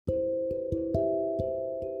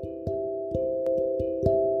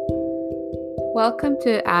Welcome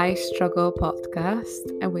to I Struggle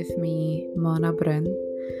podcast with me, Mona Brun.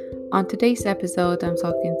 On today's episode, I'm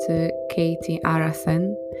talking to Katie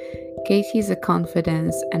Arathan. Katie is a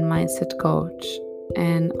confidence and mindset coach.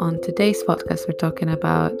 And on today's podcast, we're talking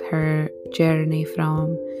about her journey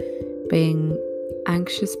from being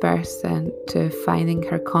anxious person to finding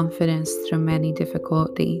her confidence through many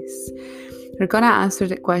difficulties. We're going to answer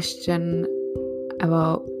the question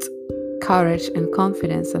about courage and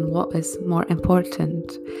confidence and what is more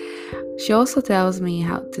important. She also tells me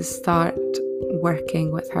how to start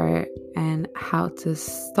working with her and how to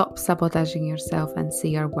stop sabotaging yourself and see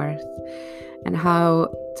your worth, and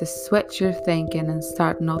how to switch your thinking and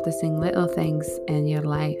start noticing little things in your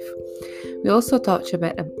life. We also touch a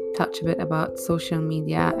bit about social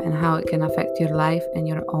media and how it can affect your life and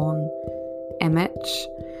your own image,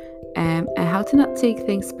 and how to not take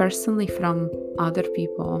things personally from other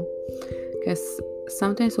people. Because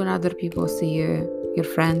sometimes when other people see you, your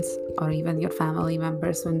friends or even your family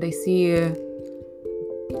members, when they see your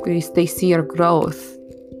growth,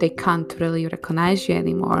 they can't really recognize you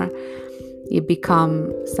anymore. You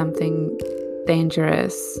become something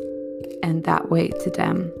dangerous in that way to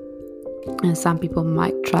them. And some people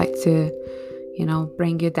might try to,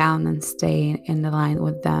 bring you down and stay in the line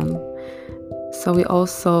with them. So we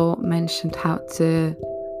also mentioned how to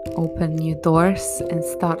open new doors and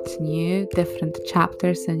start new, different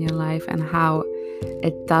chapters in your life, and how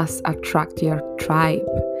it does attract your tribe,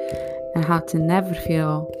 and how to never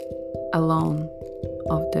feel alone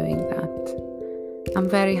of doing that. I'm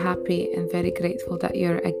very happy and very grateful that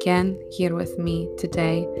you're again here with me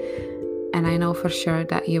today, and I know for sure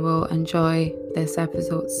that you will enjoy this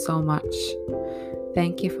episode so much.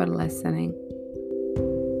 Thank you for listening.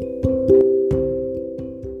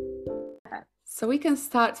 So we can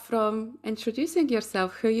start from introducing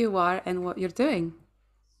yourself, who you are and what you're doing.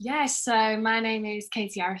 Yes, so my name is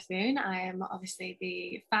Katie Arathan. I am obviously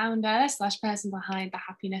the founder / person behind the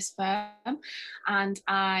Happiness Firm, and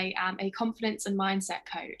I am a confidence and mindset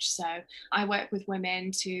coach. So I work with women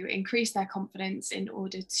to increase their confidence in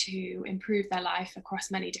order to improve their life across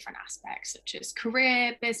many different aspects, such as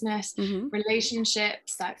career, business,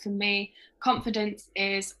 relationships. Like for me, confidence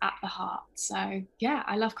is at the heart. So yeah,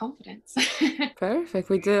 I love confidence. Perfect.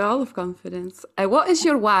 We do all of confidence. What is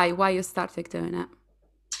your why you started doing it?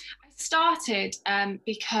 Started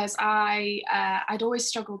because I'd always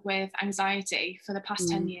struggled with anxiety for the past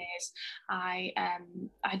 10 years. I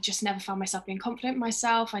just never found myself being confident in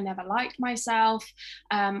myself. I never liked myself.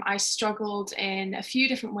 I struggled in a few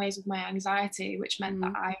different ways with my anxiety, which meant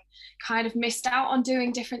that I kind of missed out on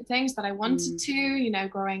doing different things that I wanted to,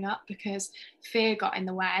 growing up, because fear got in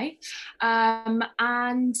the way.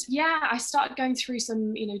 And yeah, I started going through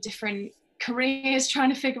some, different careers, trying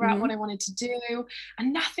to figure out what I wanted to do,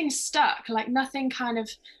 and nothing stuck. Like nothing kind of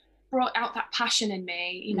brought out that passion in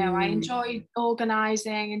me. I enjoyed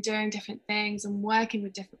organizing and doing different things and working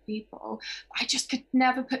with different people. I just could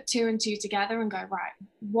never put two and two together and go, right,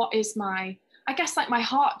 what is my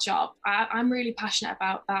heart job? I'm really passionate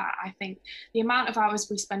about that. I think the amount of hours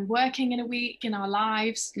we spend working in a week in our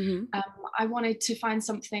lives, I wanted to find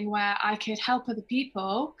something where I could help other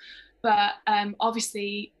people, but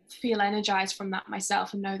obviously feel energized from that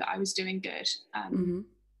myself and know that I was doing good.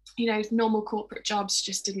 Normal corporate jobs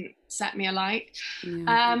just didn't set me alight.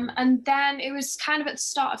 And then it was kind of at the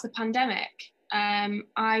start of the pandemic.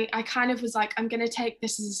 I kind of was like, I'm going to take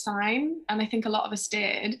this as a sign. And I think a lot of us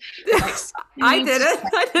did. Like, I did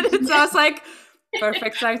it. So I was like,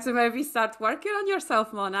 perfect time to maybe start working on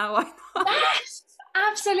yourself, Mona. Why not? Yes.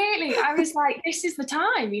 Absolutely. I was like, this is the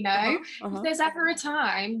time, If there's ever a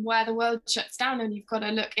time where the world shuts down and you've got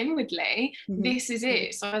to look inwardly, this is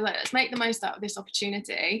it. So I was like, let's make the most out of this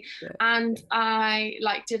opportunity. And I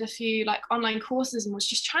did a few online courses and was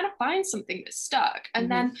just trying to find something that stuck. And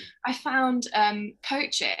then I found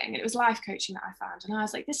coaching, and it was life coaching that I found. And I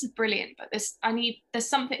was like, this is brilliant, but there's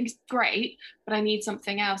something great, but I need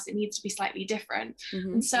something else. It needs to be slightly different.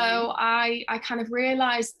 And so I kind of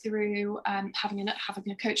realized through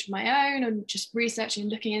having a coach of my own and just researching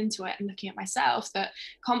and looking into it and looking at myself, that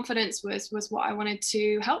confidence was what I wanted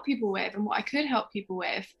to help people with and what I could help people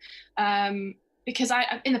with. Because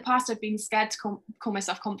I in the past I've been scared to call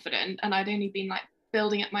myself confident, and I'd only been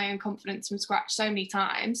building up my own confidence from scratch so many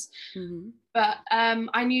times. But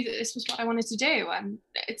I knew that this was what I wanted to do, and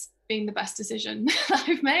it's been the best decision that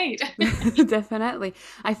I've made. Definitely.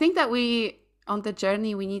 I think that on the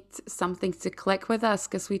journey, we need something to click with us,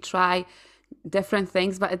 because we try different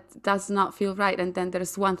things, but it does not feel right. And then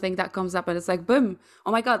there's one thing that comes up and it's like, boom,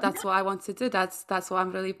 oh my God, that's what I want to do. That's what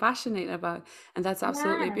I'm really passionate about. And that's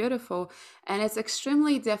absolutely Yeah. beautiful. And it's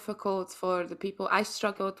extremely difficult for the people. I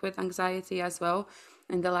struggled with anxiety as well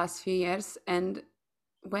in the last few years. And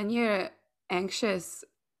when you're anxious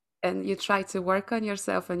and you try to work on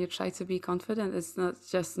yourself and you try to be confident, it's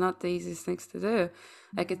not the easiest things to do.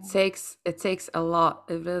 Like it takes a lot.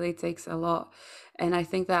 It really takes a lot. And I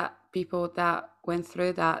think that people that went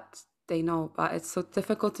through that, they know, but it's so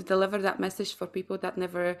difficult to deliver that message for people that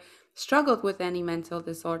never struggled with any mental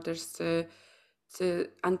disorders to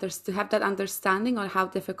have that understanding on how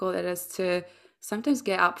difficult it is to sometimes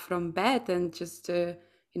get up from bed and just do,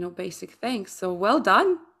 basic things. So well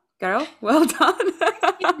done, girl. Well done.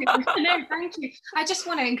 No, thank you. I just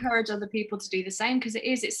want to encourage other people to do the same, because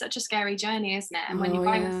it's such a scary journey, isn't it? And when you're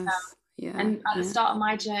by yourself, Yeah. and at the start of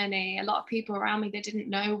my journey, a lot of people around me, they didn't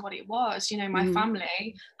know what it was. My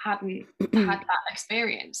family hadn't had that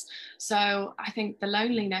experience. So I think the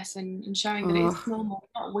loneliness and showing that it's normal,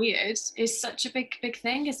 not weird, is such a big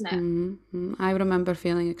thing, isn't it? I remember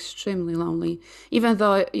feeling extremely lonely. Even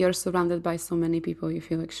though you're surrounded by so many people, you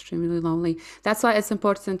feel extremely lonely. That's why it's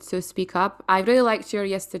important to speak up. I really liked your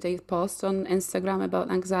yesterday's post on Instagram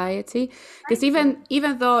about anxiety, because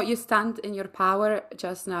even though you stand in your power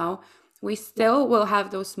just now, we still will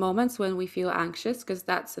have those moments when we feel anxious, because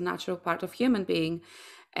that's a natural part of human being.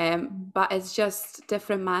 But it's just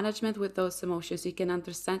different management with those emotions. You can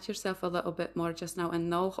understand yourself a little bit more just now and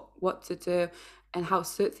know what to do and how to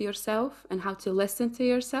soothe yourself and how to listen to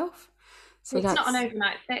yourself. So it's that's not an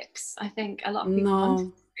overnight fix. I think a lot of people want to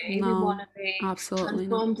be, we want to be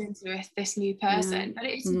transformed into this new person, but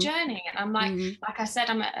it's a journey. And I'm like I said,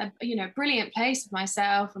 I'm at a brilliant place with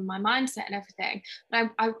myself and my mindset and everything. But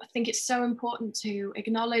I think it's so important to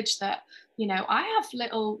acknowledge that I have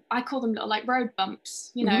I call them little like road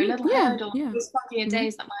bumps, little hurdles, those foggier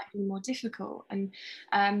days that might be more difficult. And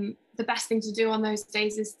the best thing to do on those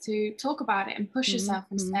days is to talk about it and push yourself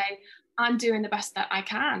and say, I'm doing the best that I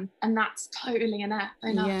can, and that's totally enough.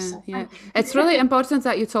 So it's really important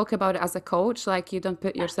that you talk about it as a coach. Like, you don't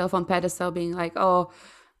put yourself on pedestal being like, oh,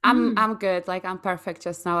 I'm good, like I'm perfect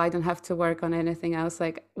just now, I don't have to work on anything else.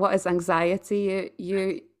 Like, what is anxiety?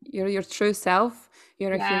 You're your true self.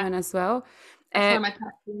 You're a human as well.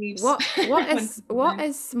 What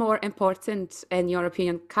is more important in your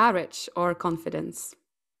opinion, courage or confidence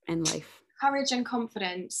in life? Courage and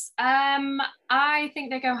confidence. I think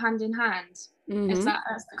they go hand in hand. That's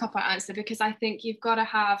the cop-out answer, because I think you've got to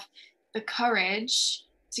have the courage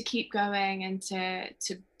to keep going and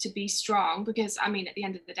to be strong, because at the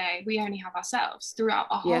end of the day, we only have ourselves throughout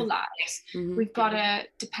our whole lives. We've got to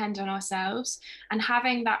depend on ourselves, and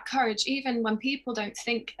having that courage, even when people don't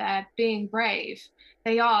think they're being brave,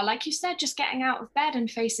 they are, like you said, just getting out of bed and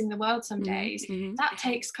facing the world some days. That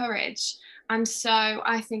takes courage. And so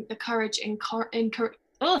I think the courage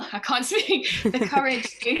I can't speak. The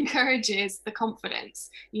courage encourages the confidence.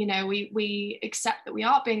 We accept that we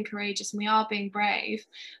are being courageous and we are being brave.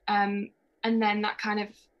 And then that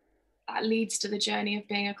leads to the journey of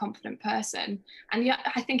being a confident person. And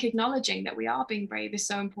I think acknowledging that we are being brave is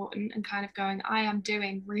so important, and kind of going, I am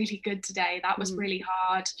doing really good today. That was really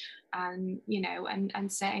hard. And,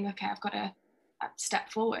 and saying, okay, I've got to step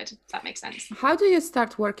forward, if that makes sense. How do you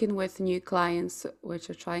start working with new clients which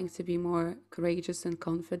are trying to be more courageous and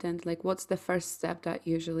confident? Like, what's the first step that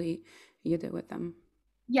usually you do with them?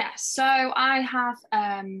 So I have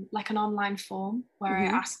like an online form where I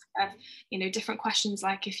ask different questions,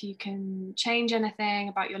 like if you can change anything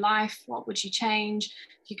about your life, what would you change?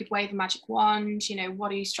 If you could wave a magic wand,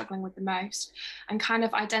 what are you struggling with the most? And kind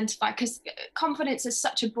of identify, because confidence is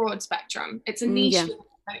such a broad spectrum. It's a niche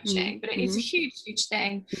coaching, but it is a huge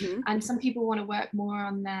thing. And some people want to work more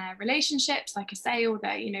on their relationships, like I say, or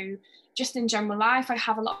their just in general life. I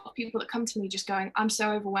have a lot of people that come to me just going, I'm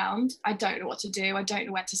so overwhelmed, I don't know what to do, I don't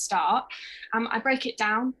know where to start. I break it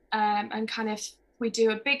down and kind of, we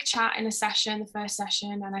do a big chat in a session, the first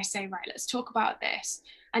session, and I say, right, let's talk about this.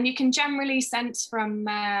 And you can generally sense from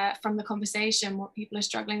the conversation what people are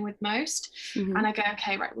struggling with most. And I go,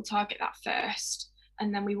 okay, right, we'll target that first,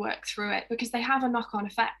 and then we work through it, because they have a knock-on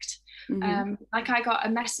effect. Like I got a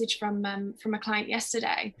message from a client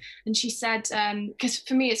yesterday, and she said, because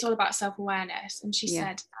for me it's all about self-awareness, and she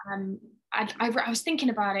said, I was thinking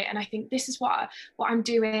about it, and I think this is what I'm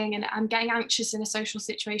doing, and I'm getting anxious in a social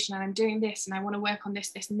situation, and I'm doing this, and I want to work on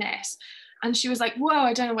this and this. And she was like, whoa,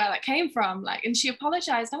 I don't know where that came from. Like, and she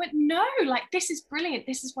apologized. I went, no, like, this is brilliant.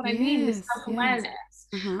 This is what I mean, this self-awareness.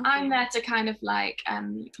 I'm there to kind of like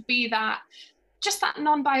be that just that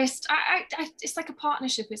non-biased. It's like a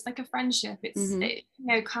partnership. It's like a friendship. It's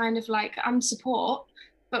kind of like I'm support,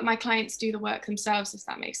 but my clients do the work themselves, if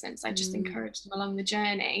that makes sense. I just encourage them along the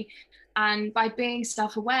journey, and by being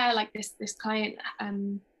self-aware, like this client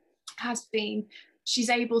has been, she's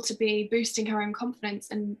able to be boosting her own confidence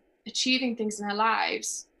and achieving things in her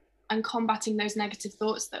lives and combating those negative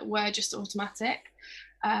thoughts that were just automatic.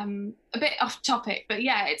 A bit off topic, but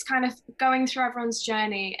yeah, it's kind of going through everyone's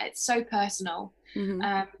journey. It's so personal,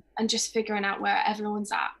 and just figuring out where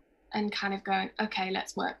everyone's at and kind of going, okay,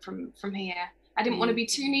 let's work from here. I didn't want to be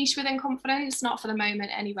too niche within confidence, not for the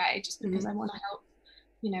moment anyway, just because I want to help,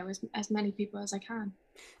 as many people as I can.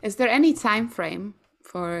 Is there any time frame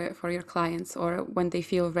for your clients, or when they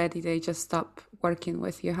feel ready, they just stop working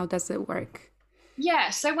with you? How does it work?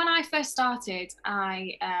 Yeah, so when I first started,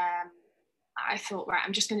 I thought, right,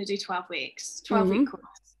 I'm just going to do 12 weeks, 12-week course,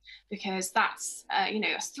 because that's,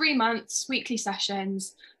 it's 3 months, weekly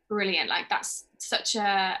sessions, brilliant. Like that's such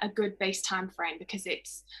a good base time frame, because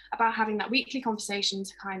it's about having that weekly conversation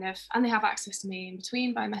to kind of, and they have access to me in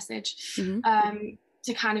between by message,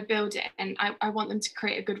 to kind of build it. And I want them to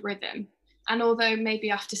create a good rhythm. And although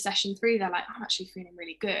maybe after session 3, they're like, I'm actually feeling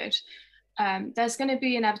really good, there's going to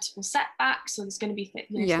be inevitable setbacks, so there's going to be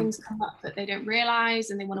things come up that they don't realize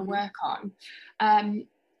and they want to work on.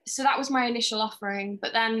 So that was my initial offering,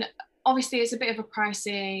 but then obviously it's a bit of a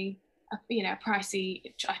pricey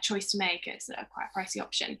choice to make. It's quite a pricey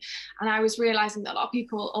option, and I was realizing that a lot of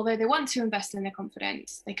people, although they want to invest in their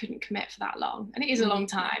confidence, they couldn't commit for that long, and it is a long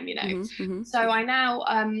time, So I now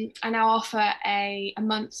offer a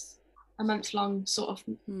month-long sort of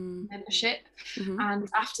membership, and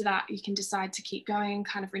after that you can decide to keep going,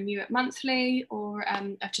 kind of renew it monthly, or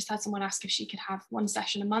I've just had someone ask if she could have one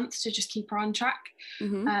session a month to just keep her on track,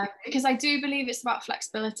 because I do believe it's about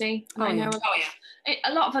flexibility, and I know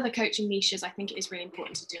a lot of other coaching niches, I think it is really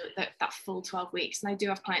important to do that full 12 weeks, and I do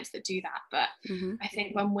have clients that do that, but I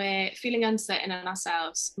think when we're feeling uncertain in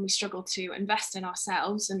ourselves and we struggle to invest in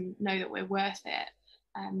ourselves and know that we're worth it,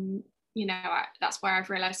 that's where I've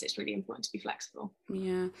realized it's really important to be flexible.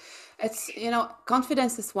 Yeah, it's,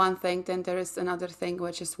 confidence is one thing, then there is another thing,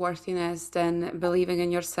 which is worthiness, then believing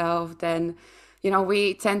in yourself, then,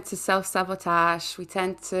 we tend to self-sabotage, we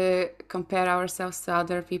tend to compare ourselves to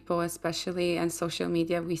other people, especially in social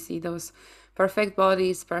media. We see those perfect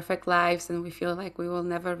bodies, perfect lives, and we feel like we will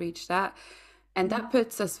never reach that. And that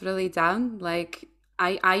puts us really down. Like,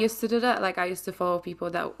 I used to do that. Like, I used to follow people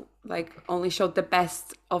that like only showed the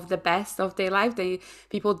best of their life.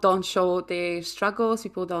 People don't show their struggles.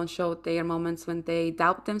 People don't show their moments when they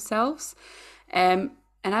doubt themselves. And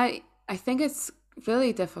I think it's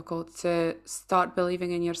really difficult to start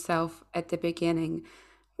believing in yourself at the beginning.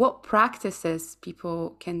 What practices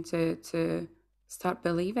people can do to start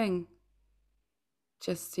believing?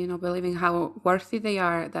 Just, believing how worthy they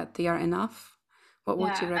are, that they are enough. What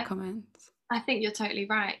would you recommend? I think you're totally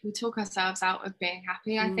right. We talk ourselves out of being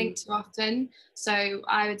happy, I think, too often. So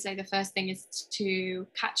I would say the first thing is to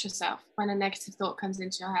catch yourself when a negative thought comes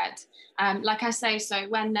into your head. Like I say, so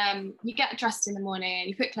when you get dressed in the morning and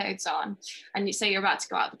you put clothes on and you say you're about to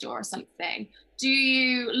go out the door or something, do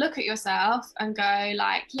you look at yourself and go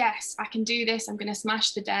like, yes, I can do this. I'm going to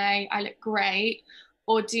smash the day. I look great.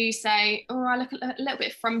 Or do you say, oh, I look a little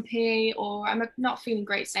bit frumpy, or I'm not feeling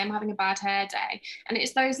great today, I'm having a bad hair day? And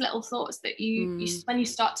it's those little thoughts that you when you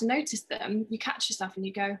start to notice them, you catch yourself and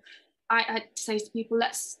you go, I say to people,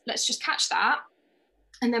 let's just catch that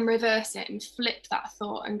and then reverse it and flip that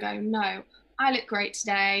thought and go, no, I look great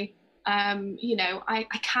today. I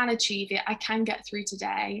can achieve it. I can get through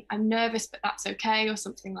today. I'm nervous, but that's okay, or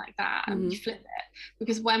something like that. And you flip it,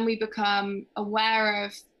 because when we become aware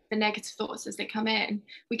of the negative thoughts as they come in,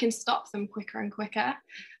 we can stop them quicker and quicker.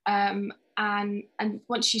 And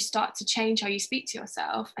once you start to change how you speak to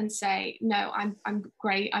yourself and say, no, I'm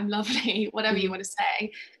great, I'm lovely, whatever you want to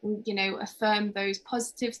say, and, affirm those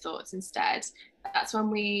positive thoughts instead, that's when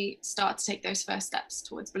we start to take those first steps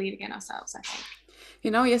towards believing in ourselves, I think.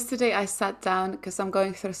 Yesterday I sat down because I'm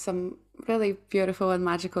going through some really beautiful and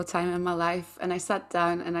magical time in my life, and I sat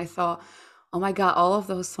down and I thought, oh my God, all of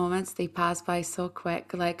those moments, they pass by so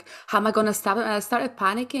quick. Like, how am I going to stop it? And I started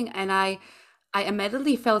panicking, and I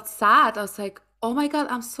immediately felt sad. I was like, oh my God,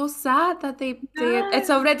 I'm so sad that it's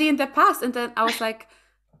already in the past. And then I was like,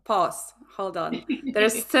 pause, hold on.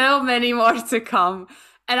 There's still many more to come.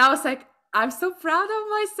 And I was like, I'm so proud of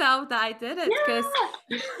myself that I did it, because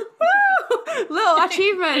little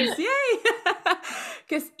achievements, yay!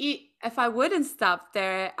 Because if I wouldn't stop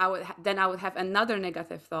there, I would have another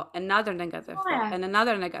negative thought, and another negative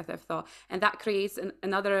thought, and that creates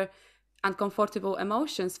another uncomfortable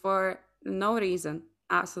emotions for no reason,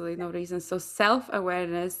 absolutely no reason. So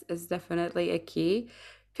self-awareness is definitely a key,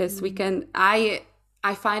 because we Mm. can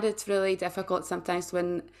I find it really difficult sometimes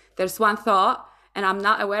when there's one thought and I'm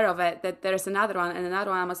not aware of it, that there's another one and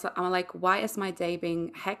another one. I'm like, why is my day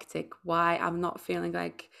being hectic? Why I'm not feeling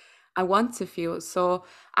like I want to feel? So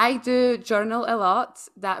I do journal a lot.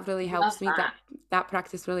 That really Love helps me. that. That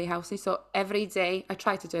practice really helps me. So every day, I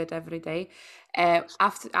try to do it every day.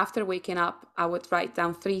 After waking up, I would write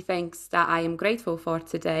down 3 things that I am grateful for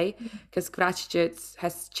today, because gratitude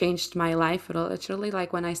has changed my life literally.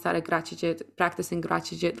 Like when I started practicing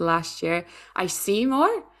gratitude last year, I see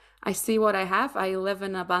more. I see what I have. I live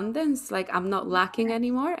in abundance. Like I'm not lacking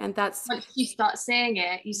anymore, and that's Once you start seeing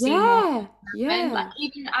it, you see more yeah, happen. Like yeah.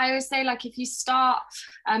 even I always say, like if you start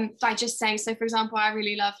by just saying, so for example, I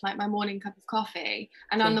really love like my morning cup of coffee,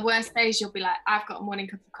 and on Okay. the worst days you'll be like, I've got a morning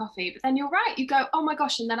cup of coffee, but then you're right, you go, oh my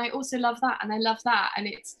gosh, and then I also love that, and I love that, and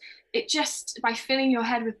it just by filling your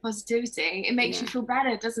head with positivity, it makes you Yeah. feel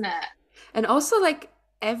better, doesn't it? And also, like,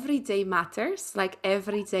 every day matters. Like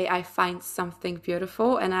every day I find something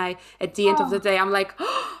beautiful, and I at the end of the Oh, day I'm like,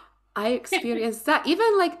 oh, I experienced that.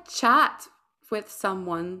 Even like chat with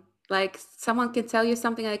someone, like someone can tell you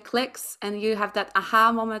something and it clicks, and you have that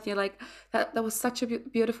aha moment. You're like, that was such a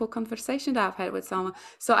beautiful conversation that I've had with someone.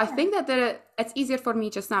 So I think that it's easier for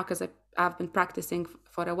me just now because I've been practicing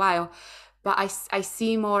for a while. But I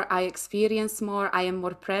see more, I experience more, I am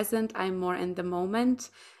more present, I'm more in the moment,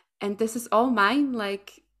 and this is all mine.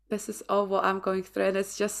 Like this is all what I'm going through, and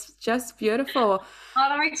it's just beautiful. oh,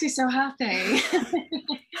 that makes me so happy.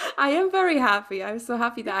 I am very happy. I'm so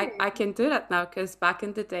happy that I Good. can do that now, because back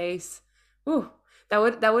in the days, ooh,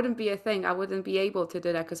 that wouldn't be a thing. I wouldn't be able to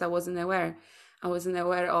do that because I wasn't aware. I wasn't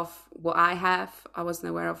aware of what I have. I wasn't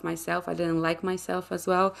aware of myself. I didn't like myself as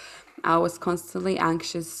well. I was constantly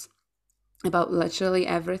anxious about literally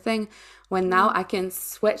everything. When now Mm, I can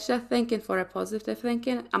switch that thinking for a positive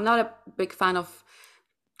thinking. I'm not a big fan of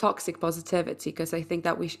toxic positivity, because I think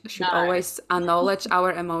that we should no. always acknowledge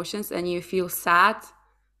our emotions. And you feel sad,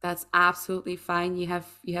 that's absolutely fine. You have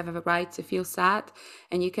a right to feel sad,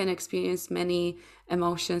 and you can experience many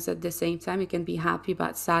emotions at the same time. You can be happy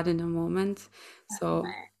but sad in a moment. So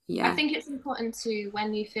Definitely. I yeah. think it's important to,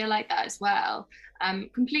 when you feel like that as well,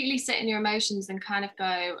 completely sit in your emotions and kind of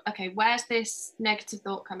go, okay, where's this negative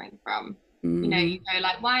thought coming from? You know, you Hmm. go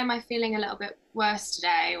like, why am I feeling a little bit worse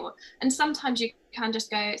today? Or, and sometimes you can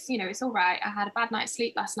just go, it's, you know, it's all right. I had a bad night's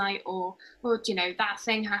sleep last night, or you know, that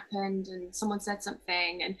thing happened and someone said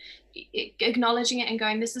something, and acknowledging it and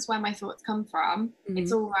going, this is where my thoughts come from.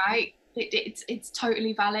 It's Hmm. all right. It's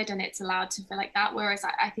totally valid and it's allowed to feel like that. Whereas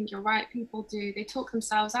I think you're right, people do, they talk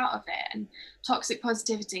themselves out of it, and toxic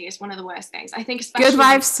positivity is one of the worst things, I think, especially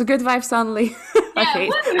when Good vibes only. yeah,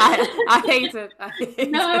 I hate it. I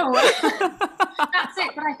hate no. it. That's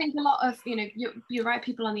it. But I think a lot of, you know, you're right,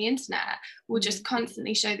 people on the internet will Mhm. just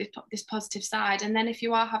constantly show this positive side, and then if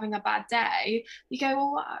you are having a bad day, you go,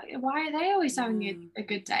 well, why are they always having Yeah. a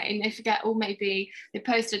good day? And they forget, or maybe they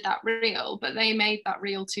posted that reel, but they made that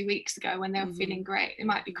reel 2 weeks ago when they were feeling Hmm. great. They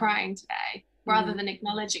might be crying today. Rather Hmm. than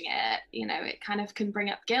acknowledging it, you know, it kind of can bring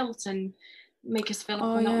up guilt and make us feel like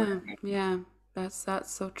Oh we're not yeah, worthy. yeah.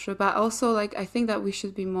 That's so true. But also, like, I think that we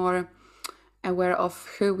should be more aware of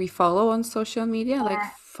who we follow on social media. Like, Yeah.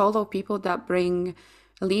 follow people that bring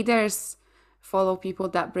leaders, follow people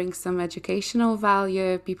that bring some educational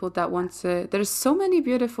value, people that want to. There's so many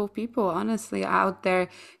beautiful people, honestly, out there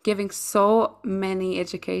giving so many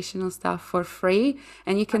educational stuff for free,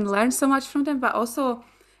 and you can learn so much from them. But also,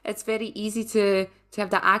 it's very easy to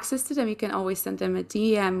have that access to them. You can always send them a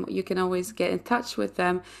DM. You can always get in touch with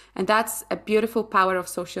them, and that's a beautiful power of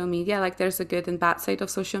social media. Like there's a good and bad side of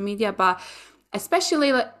social media, but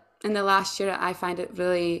especially like in the last year, I find it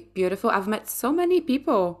really beautiful. I've met so many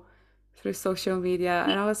people through social media,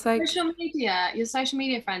 and I was like, Your social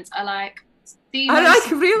media friends are like the I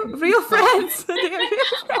most like real people. friends. They are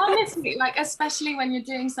real friends. Honestly, like especially when you're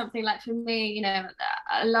doing something like, for me, you know,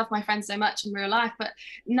 I love my friends so much in real life, but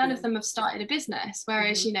none of Yeah. them have started a business.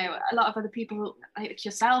 Whereas, Hmm. you know, a lot of other people like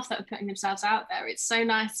yourself that are putting themselves out there, it's so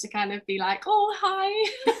nice to kind of be like, oh hi.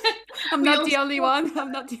 I'm We not all the only support one. each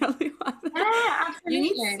I'm not the only one. other. Yeah,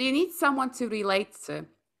 absolutely. You need someone to relate to,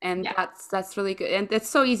 and Yeah. that's really good. And it's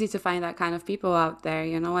so easy to find that kind of people out there,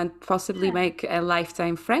 and possibly Yeah. make a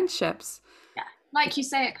lifetime friendships. Yeah, like you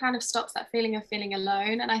say, it kind of stops that feeling of feeling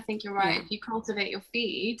alone. And I think you're right. Yeah. If you cultivate your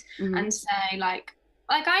feed Hmm. and say like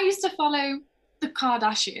I used to follow the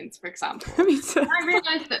Kardashians, for example. Me too. I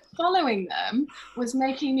realized that following them was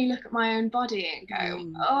making me look at my own body and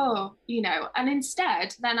go, oh, you know, and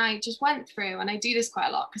instead then I just went through, and I do this quite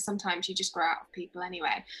a lot because sometimes you just grow out of people anyway.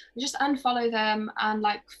 I just unfollow them and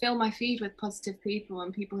like fill my feed with positive people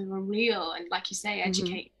and people who are real and, like you say,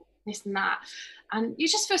 educate this and that, and you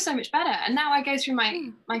just feel so much better. And now I go through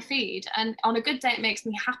my feed, and on a good day it makes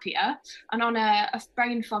me happier, and on a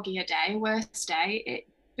brain foggier day, worst day, it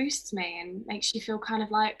boosts me and makes you feel kind of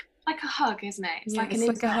like a hug, isn't it? It's like an it's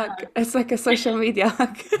like a hug. hug. It's like a social media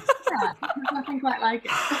hug. Yeah, there's nothing quite like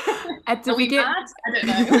it. At the Are we beginning, mad? I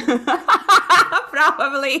don't know.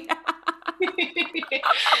 probably.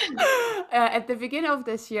 At the beginning of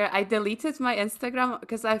this year, I deleted my Instagram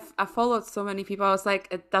because I followed so many people. I was like,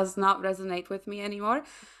 it does not resonate with me anymore.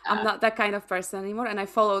 I'm not that kind of person anymore. And I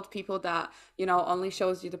followed people that, you know, only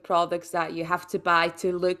shows you the products that you have to buy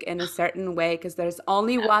to look in a certain way, because there's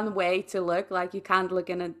only one way to look. Like, you can't look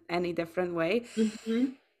in any different way.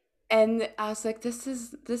 And I was like, this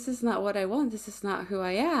is not what I want. This is not who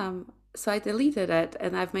I am. So I deleted it,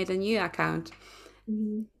 and I've made a new account.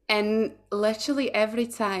 And literally every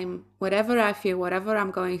time, whatever I feel, whatever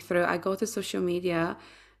I'm going through, I go to social media,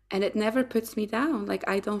 and it never puts me down. Like,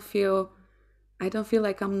 I don't feel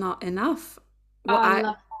like I'm not enough. Well, I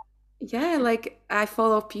love that. Yeah, like, I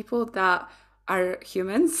follow people that are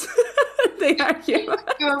humans. They are humans.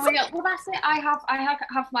 You're real. Well, that's it. I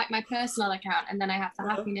have like my personal account, and then I have the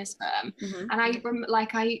Happiness Firm. And I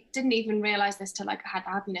didn't even realize this till like I had the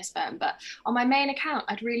Happiness Firm. But on my main account,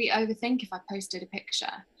 I'd really overthink if I posted a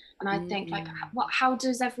picture, and I'd think like, how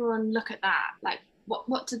does everyone look at that? Like,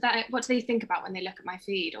 what do they think about when they look at my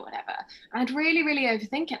feed or whatever? And I'd really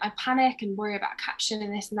overthink it. I panic and worry about caption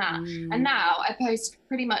and this and that. And now I post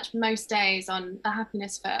pretty much most days on the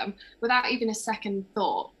Happiness Firm without even a second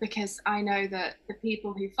thought, because I know that the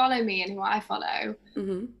people who follow me and who I follow,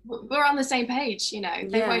 we're on the same page. You know,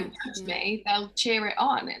 they won't judge me, they'll cheer it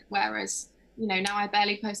on. Whereas, you know, now I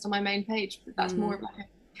barely post on my main page, but that's more of like a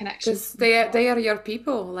connection. Because they are your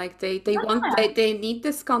people. Like, they need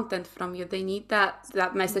this content from you. They need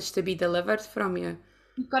that message to be delivered from you.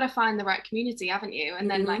 You've got to find the right community, haven't you? And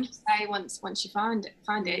then, like you say, once you find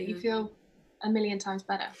it, you feel a million times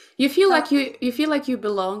better. You feel like you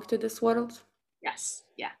belong to this world. Yes,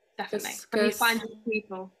 yeah, definitely. When you find your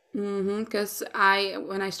people. Because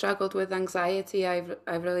when I struggled with anxiety, I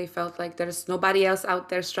really felt like there's nobody else out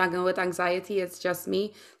there struggling with anxiety. It's just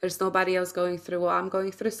me. There's nobody else going through what I'm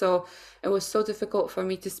going through. So it was so difficult for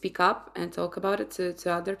me to speak up and talk about it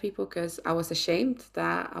to other people, because I was ashamed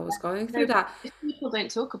that I was going through that. If people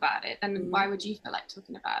don't talk about it, then why would you feel like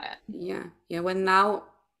talking about it? Yeah. When now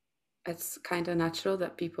it's kind of natural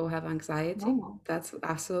that people have anxiety. That's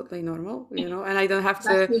absolutely normal, you know, and I don't have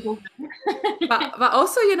to. but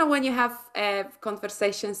also, you know, when you have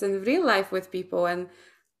conversations in real life with people, and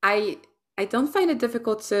I don't find it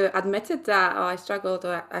difficult to admit it that I struggled,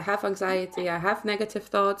 or I have anxiety, I have negative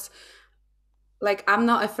thoughts. Like, I'm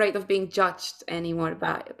not afraid of being judged anymore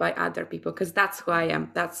by other people, because that's who I am.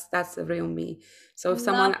 That's the real me. So if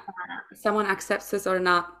someone accepts this or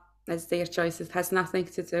not, that's their choice. It has nothing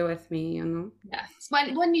to do with me, you know. Yes.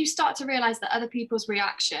 When you start to realize that other people's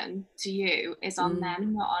reaction to you is on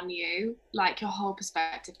them, not on you, like, your whole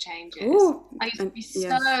perspective changes. I used to be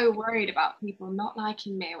so worried about people not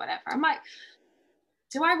liking me or whatever. I'm like,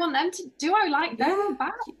 do I want them to? Do I like them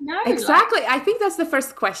back? No. Exactly. I think that's the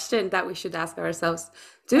first question that we should ask ourselves.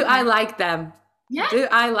 Do I like them? Yeah. Do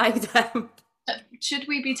I like them? Should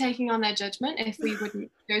we be taking on their judgment if we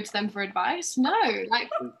wouldn't go to them for advice? No. Like,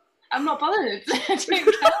 I'm not bothered. I don't care.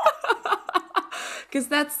 Because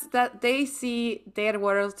that they see their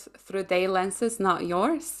world through their lenses, not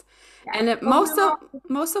yours. Yeah. And most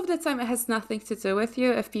of the time, it has nothing to do with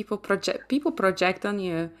you. If people project on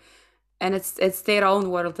you, and it's their own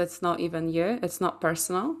world. It's not even you. It's not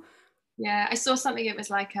personal. Yeah, I saw something. It was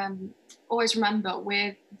like, always remember,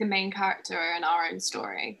 we're the main character in our own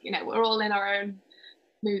story. You know, we're all in our own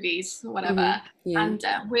movies or whatever, and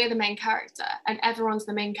we're the main character, and everyone's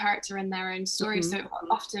the main character in their own story. So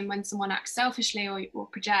often when someone acts selfishly or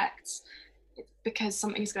projects, it's because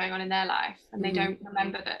something's going on in their life, and they don't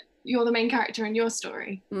remember that you're the main character in your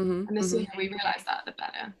story. And the sooner we realize that, the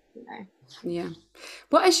better, you know. Yeah.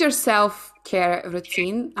 What is your self-care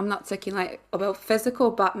routine? I'm not talking like about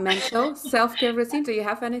physical, but mental self-care routine. Do you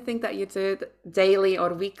have anything that you do daily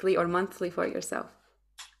or weekly or monthly for yourself?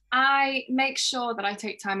 I make sure that I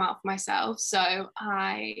take time out for myself. So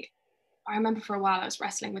I remember for a while I was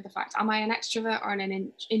wrestling with the fact, am I an extrovert or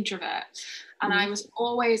an introvert? And I was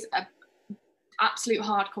always absolute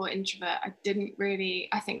hardcore introvert. I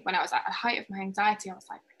think when I was at the height of my anxiety, I was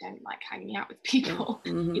like, I don't like hanging out with people.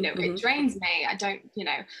 It drains me. I don't,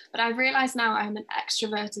 but I realize now I'm an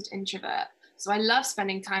extroverted introvert. So I love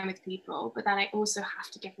spending time with people, but then I also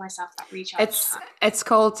have to give myself that recharge time. It's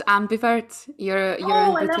called ambivert. You're in I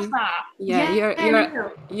love between. that.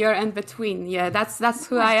 You're in between. Yeah, that's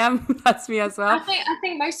who I am. That's me as well. I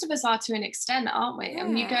think most of us are to an extent, aren't we? Yeah.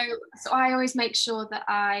 And so I always make sure that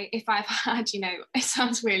if I've had, it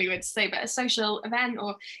sounds really weird to say, but a social event,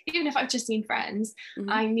 or even if I've just seen friends,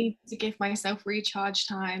 I need to give myself recharge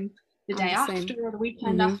time the day after or the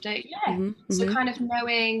weekend after. So kind of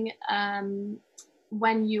knowing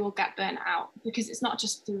when you will get burnt out, because it's not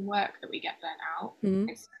just through work that we get burnt out,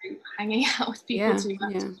 it's through hanging out with people too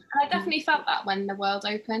much. And I definitely felt that when the world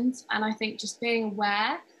opened, and I think just being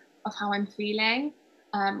aware of how I'm feeling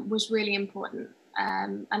was really important.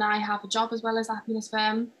 And I have a job as well as a happiness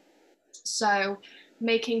firm, so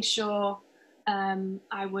making sure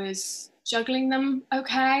I was juggling them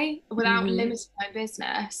okay without limiting my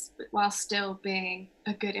business, but while still being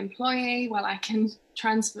a good employee, while I can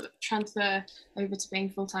transfer over to being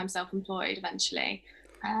full-time self-employed eventually.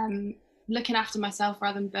 Looking after myself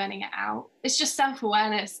rather than burning it out. It's just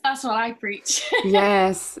self-awareness. That's what I preach.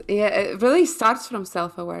 Yes. Yeah, it really starts from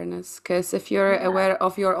self-awareness, because if you're aware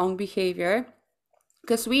of your own behavior,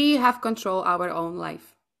 because we have control our own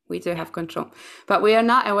life. We do have control, but we are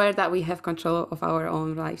not aware that we have control of our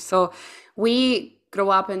own life. So we grow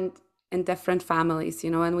up in different families,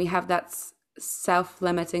 and we have that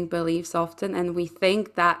self-limiting beliefs often, and we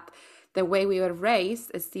think that the way we were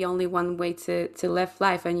raised is the only one way to live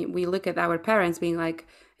life. And we look at our parents being like,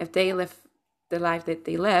 if they live the life that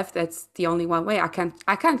they lived, it's the only one way. I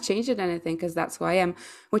can't change it anything because that's who I am,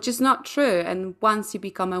 which is not true. And once you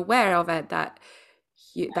become aware of it,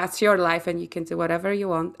 that's your life and you can do whatever you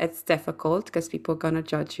want. It's difficult because people are going to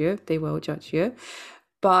judge you. They will judge you.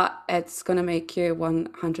 But it's going to make you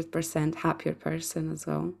 100% happier person as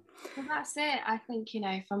well. Well, that's it. I think,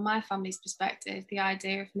 from my family's perspective, the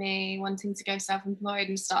idea of me wanting to go self-employed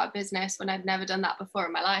and start a business when I'd never done that before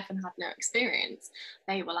in my life and had no experience,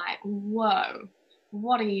 they were like, whoa,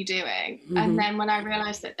 what are you doing? And then when I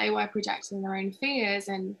realized that they were projecting their own fears,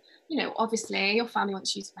 and obviously your family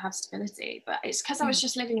wants you to have stability, but it's because I was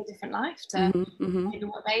just living a different life to maybe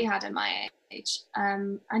what they had at my age.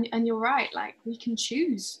 And you're right, like we can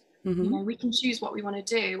choose. We can choose what we want to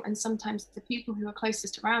do, and sometimes the people who are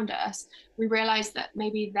closest around us, we realize that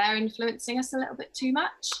maybe they're influencing us a little bit too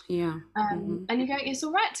much. And you go, it's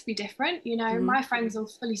all right to be different. My friends will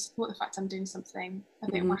fully support the fact I'm doing something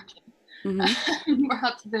a bit wacky.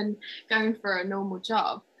 Rather than going for a normal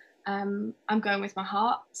job, I'm going with my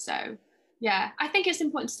heart. So I think it's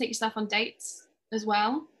important to take yourself on dates as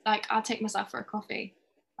well. Like I'll take myself for a coffee.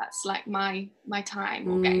 That's like my time,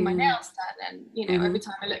 or getting my nails done, and every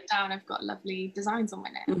time I look down I've got lovely designs on my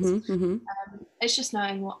nails. It's just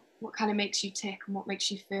knowing what kind of makes you tick and what makes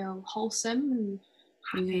you feel wholesome and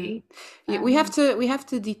happy. We have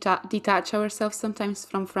to detach ourselves sometimes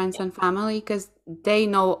from friends and family, because they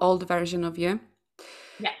know old version of you,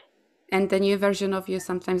 and the new version of you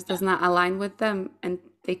sometimes does not align with them, and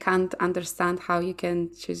they can't understand how you can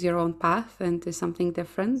choose your own path and do something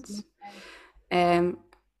different.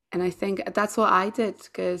 And I think that's what I did,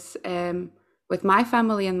 because with my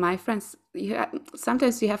family and my friends,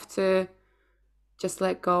 sometimes you have to just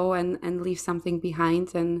let go and leave something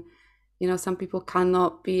behind. And, some people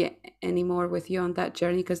cannot be anymore with you on that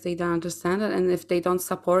journey because they don't understand it. And if they don't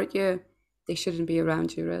support you, they shouldn't be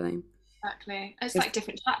around you, really. Exactly. It's like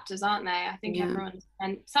different chapters, aren't they? I think everyone's,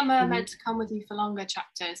 and some are meant to come with you for longer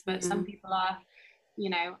chapters, but some people are,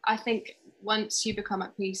 I think once you become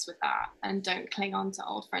at peace with that and don't cling on to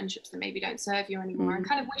old friendships that maybe don't serve you anymore, and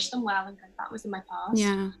kind of wish them well and go, that was in my past.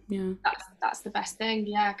 That's the best thing.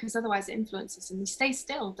 Because otherwise it influences, and we stay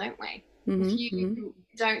still, don't we? If you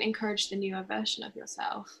don't encourage the newer version of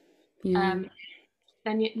yourself, then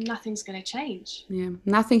nothing's going to change.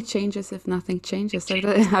 Nothing changes if nothing changes.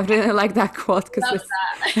 I really like that quote, because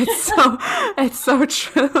it's so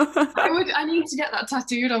true. I need to get that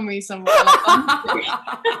tattooed on me somewhere.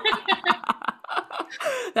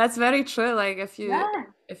 That's very true. Like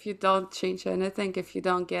if you don't change anything, if you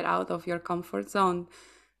don't get out of your comfort zone,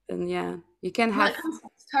 then you can have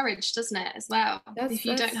courage, doesn't it, as well? If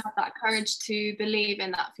you don't have that courage to believe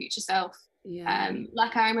in that future self.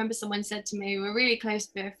 Like I remember someone said to me, we were really close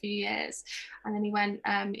for a few years, and then he went,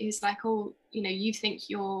 he was like, oh, you think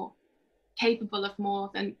you're capable of more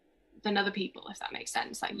than other people, if that makes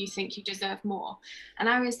sense. Like you think you deserve more. And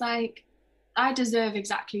I was like, I deserve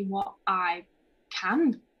exactly what I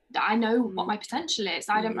can I know what my potential is.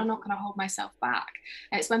 I'm not going to hold myself back.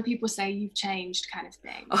 It's when people say you've changed kind of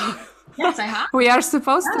thing. Yes, I have. We are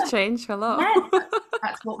supposed to change. Hello. Yeah,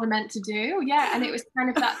 that's what we're meant to do. Yeah. And it was kind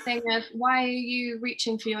of that thing of, why are you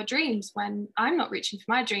reaching for your dreams when I'm not reaching for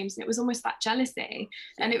my dreams? And it was almost that jealousy.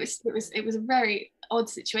 And it was a very odd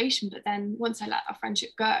situation. But then once I let our friendship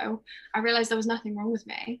go, I realized there was nothing wrong with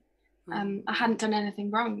me. I hadn't done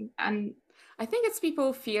anything wrong. And I think it's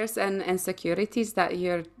people's fears and insecurities that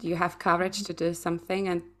you have courage to do something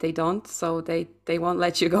and they don't, so they won't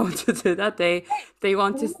let you go to do that. They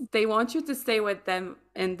want you to stay with them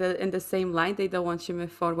in the same line. They don't want you to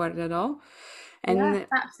move forward at all. And yeah,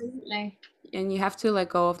 absolutely. And you have to let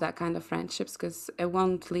go of that kind of friendships because it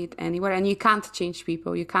won't lead anywhere. And you can't change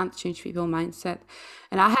people. You can't change people's mindset.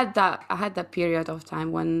 And I had that period of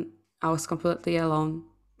time when I was completely alone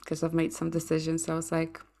because I've made some decisions. So I was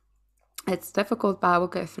like, it's difficult, but I will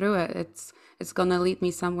get through it. It's gonna lead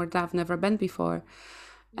me somewhere that I've never been before.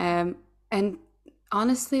 And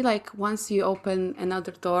honestly, like once you open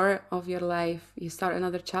another door of your life, you start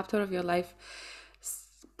another chapter of your life,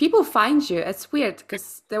 people find you. It's weird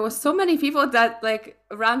because there was so many people that like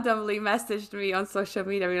randomly messaged me on social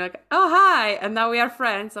media. We're like, oh hi, and now we are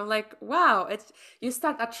friends. I'm like, wow, you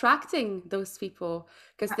start attracting those people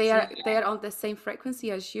because they are on the same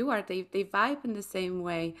frequency as you are. They vibe in the same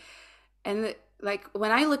way. And like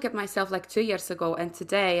when I look at myself like 2 years ago and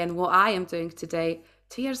today and what I am doing today,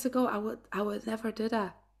 2 years ago I would never do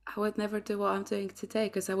that. I would never do what I'm doing today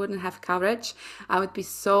because I wouldn't have courage. I would be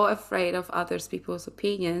so afraid of others people's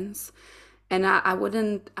opinions, and I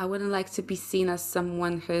wouldn't like to be seen as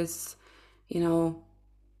someone who's,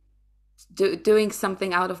 doing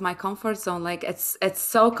something out of my comfort zone. Like it's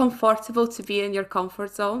so comfortable to be in your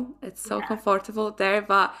comfort zone. It's so comfortable there,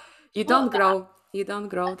 but you don't grow. You don't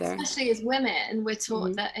grow there. Especially as women, we're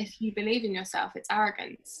taught that if you believe in yourself, it's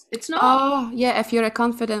arrogance. It's not. Oh, yeah. If you're a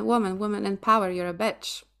confident woman in power, you're a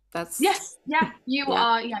bitch. That's yes, yeah. You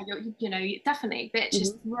are. Yeah, you're definitely. Bitch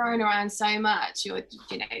is thrown around so much. You're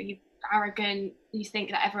arrogant. You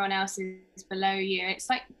think that everyone else is below you. It's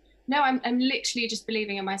like, no, I'm literally just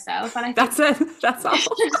believing in myself. And I think that's it. That's all.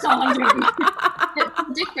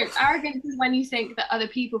 The difference. Arrogance is when you think that other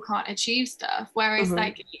people can't achieve stuff, whereas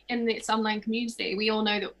like in this online community, we all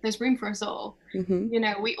know that there's room for us all.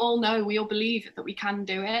 We all believe that we can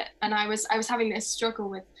do it. And I was having this struggle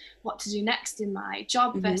with what to do next in my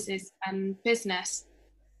job versus business.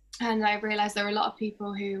 And I realized there were a lot of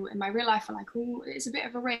people who in my real life were like, oh, it's a bit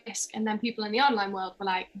of a risk. And then people in the online world were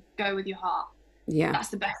like, go with your heart. Yeah, that's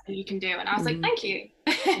the best thing you can do. And I was like, thank you.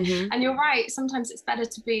 And you're right, sometimes it's better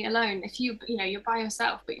to be alone. If you're by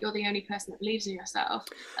yourself but you're the only person that believes in yourself,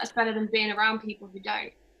 that's better than being around people who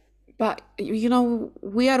don't. But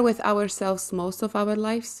we are with ourselves most of our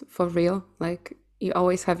lives, for real. Like you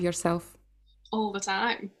always have yourself all the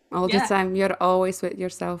time. The time. You're always with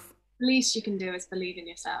yourself. The least you can do is believe in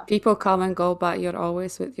yourself. People come and go, but you're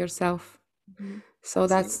always with yourself. So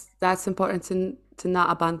that's important to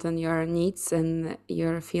not abandon your needs and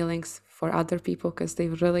your feelings for other people because they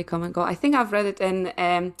really come and go. I think I've read it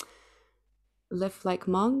in Live Like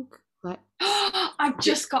Monk. I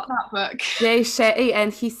just got that book. Jay Shetty,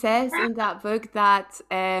 and he says in that book that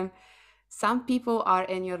some people are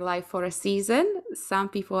in your life for a season, some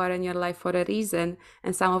people are in your life for a reason,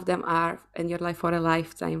 and some of them are in your life for a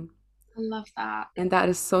lifetime. I love that. And that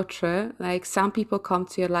is so true. Like some people come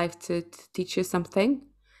to your life to teach you something.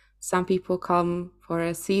 Some people come for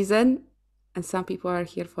a season and some people are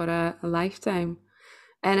here for a lifetime.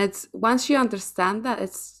 And it's once you understand that,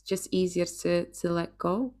 it's just easier to let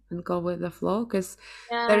go and go with the flow because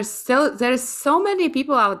there's so many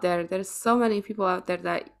people out there. There's so many people out there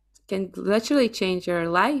that can literally change your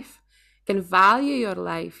life, can value your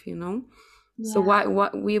life, So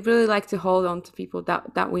what we really like to hold on to people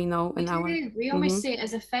that we know. We almost see it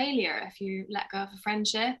as a failure if you let go of a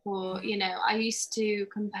friendship, or I used to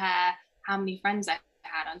compare how many friends I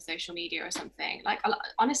had on social media or something. Like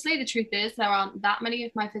honestly, the truth is there aren't that many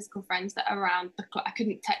of my physical friends that are around the clock. I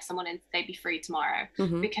couldn't text someone and they'd be free tomorrow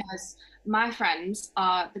because my friends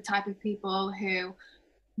are the type of people who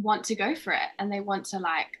want to go for it and they want to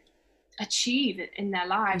like achieve it in their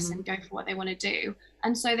lives and go for what they want to do,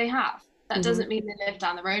 and so they have. That doesn't mean they live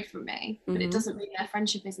down the road from me, but it doesn't mean their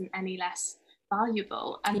friendship isn't any less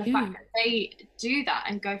valuable. And the fact that they do that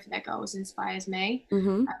and go for their goals inspires me.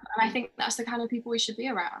 And I think that's the kind of people we should be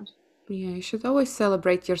around. Yeah, you should always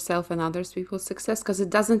celebrate yourself and others people's success because it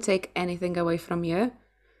doesn't take anything away from you.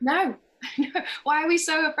 No. Why are we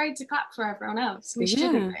so afraid to clap for everyone else? We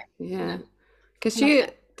shouldn't. Yeah. Because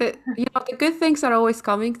the good things are always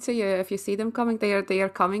coming to you. If you see them coming, they are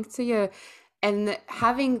coming to you. and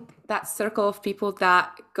having that circle of people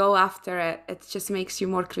that go after it, it just makes you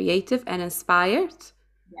more creative and inspired.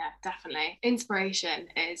 Yeah, definitely. Inspiration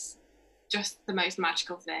is just the most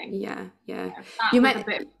magical thing. Yeah, yeah. That You with a met,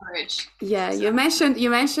 bit of courage. yeah, So, you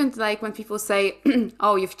mentioned like when people say,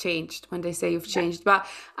 "Oh, you've changed," when they say you've yeah. changed. But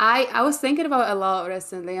I was thinking about it a lot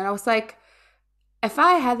recently, and I was like, if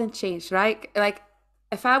I hadn't changed, right? Like,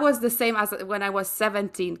 if I was the same as when I was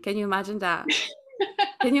 17, can you imagine that?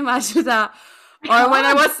 Can you imagine that? I can't.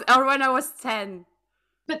 Or when I was 10.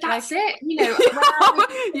 But Like, that's it. you When I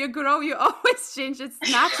was, you grow, you always change. It's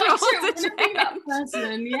I natural don't to want to be that change.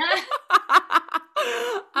 person. Yeah.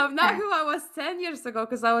 I'm not Yeah. who I was 10 years ago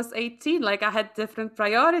because I was 18. Like, I had different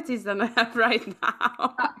priorities than I have right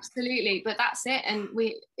now. Absolutely. But that's it. And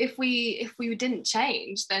if we didn't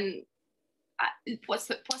change, then what's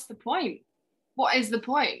the point? What is the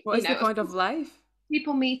point? What is the point of life?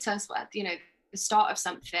 People meet us at the start of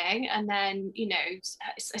something, and then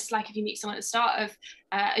it's like if you meet someone at the start of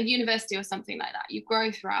a university or something like that, you grow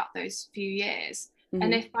throughout those few years.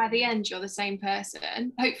 And Mhm. if by the end you're the same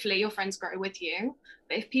person, hopefully your friends grow with you.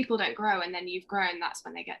 But if people don't grow and then you've grown, that's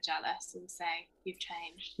when they get jealous and say you've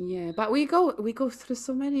changed. Yeah, but we go through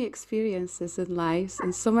so many experiences in lives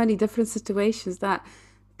and so many different situations that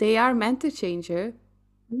they are meant to change you.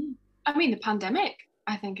 Mm. I mean, the pandemic,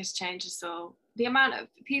 I think, has changed us all. The amount of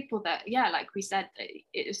people that, yeah, like we said,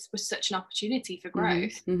 was such an opportunity for Mm-hmm.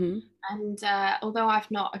 growth. Mm-hmm. And although I've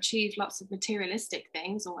not achieved lots of materialistic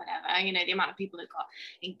things or whatever, the amount of people that got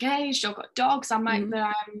engaged or got dogs, I'm like, Mm-hmm.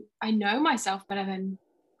 but I know myself better than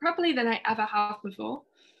probably than I ever have before,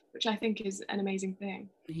 which I think is an amazing thing.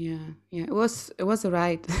 Yeah, yeah. It was a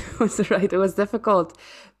ride. It was a ride. It was difficult,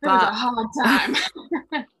 It was a but hard time.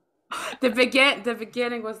 the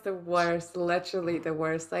beginning was the worst, literally the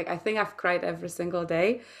worst. Like I think I've cried every single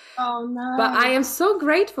day. Oh But I no. am so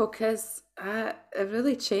grateful because it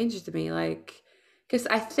really changed me. Like, because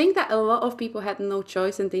I think that a lot of people had no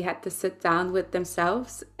choice and they had to sit down with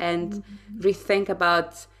themselves and Mhm. rethink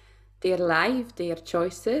about their life, their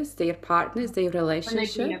choices, their partners, their When they've been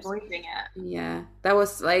relationships. avoiding it. Yeah, that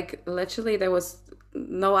was like literally there was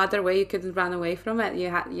no other way you could run away from it.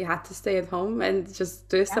 You had to stay at home and just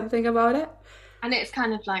do Yeah. something about it. And it's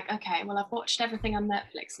kind of like, okay, well, I've watched everything on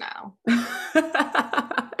Netflix now.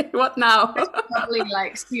 What now? I should probably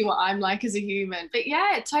like see what I'm like as a human. But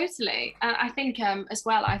yeah, totally. And I think as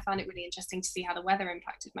well, I found it really interesting to see how the weather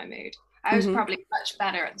impacted my mood. I was Hmm. probably much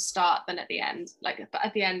better at the start than at the end. Like, but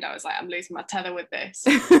at the end, I was like, I'm losing my tether with this.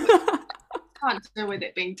 Can't deal with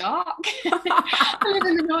it being dark. I live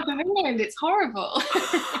in the north of England. It's horrible.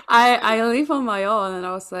 I live on my own, and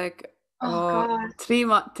I was like, Oh oh, God,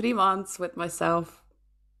 3 months with myself.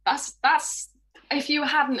 that's if you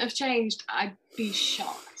hadn't have changed, I'd be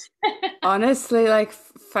shocked. Honestly, like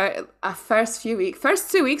first 2 weeks,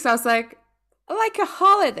 I was like a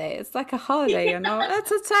holiday. It's like a holiday, you know.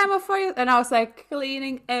 It's a time of for you. And I was like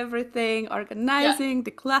cleaning everything, Yeah, organizing,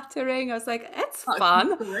 decluttering. I was like, it's oh,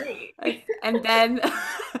 fun. great. And then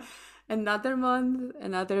another month,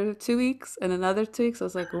 another 2 weeks, and another 2 weeks. I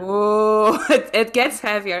was like, whoa, it gets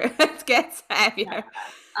heavier. It gets Yeah, heavier.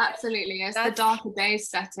 absolutely. As the That's darker days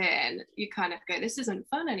set in, you kind of go, this isn't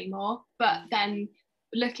fun anymore. But then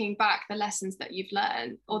looking back, the lessons that you've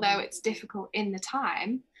learned, although it's difficult in the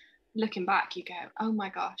time, looking back, you go, oh my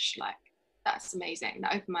gosh, like that's amazing.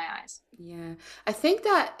 That opened my eyes. yeah. I think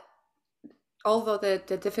that although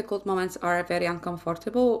the difficult moments are very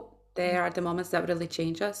uncomfortable, they are the moments that really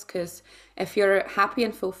change us. Because if you're happy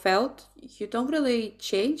and fulfilled, you don't really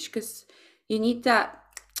change because you need that,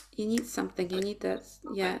 you need something, you need that,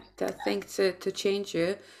 yeah, that thing to change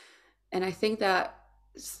you. And I think that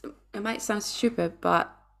it might sound stupid, but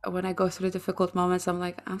when I go through difficult moments, I'm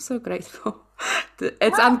like, I'm so grateful.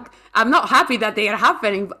 I'm not happy that they are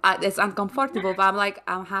happening. It's uncomfortable, but I'm like,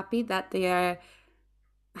 I'm happy that they are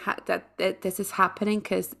that this is happening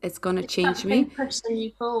because it's gonna It's change something me, pushing you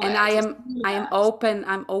and forward. I It's am the I am universe. open.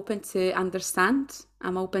 I'm open to understand.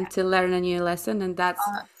 I'm open to learn a new lesson, and Oh, that's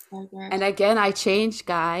so good. and again, I change,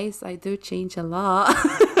 guys. I do change a lot.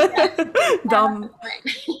 Yeah, yeah, that's the don't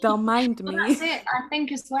point. don't mind Well, that's me. it. I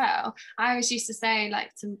think as well. I always used to say, like,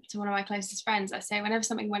 to one of my closest friends, I say, whenever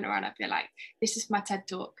something went wrong, I'd be like, this is my TED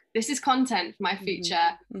talk. This is content for my Hmm. future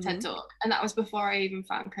TED Hmm. talk. And that was before I even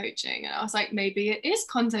found coaching. And I was like, maybe it is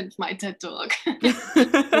content for my TED talk. Maybe.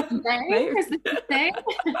 Is this the thing?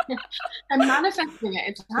 I'm manifesting it.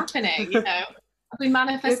 It's happening. I've been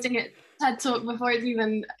manifesting it TED talk before it's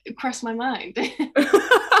even crossed my mind.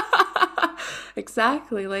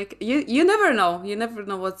 Exactly. Like you never know. You never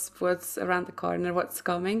know what's around the corner, what's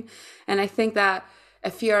coming. And I think that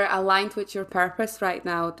if you're aligned with your purpose right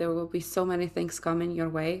now, there will be so many things coming your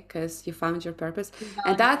way because you found your purpose.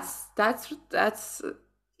 And Value. that's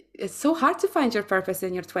it's so hard to find your purpose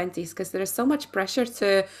in your 20s because there is so much pressure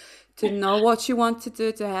to know what you want to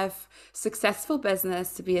do, to have successful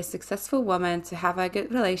business, to be a successful woman, to have a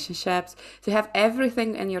good relationships, to have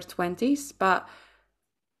everything in your 20s. But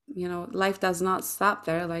life does not stop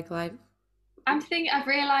there. Like life. I've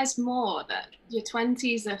realized more that your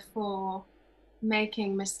 20s are for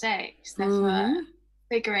making mistakes. They're for Mm-hmm.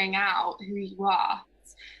 figuring out who you are.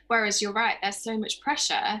 Whereas you're right, there's so much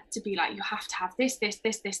pressure to be like, you have to have this, and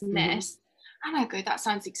Mm-hmm. this. And I go, that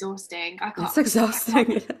sounds exhausting. It's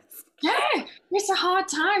exhausting. Yeah, it's a hard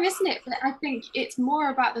time, isn't it? But I think it's more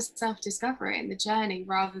about the self-discovery and the journey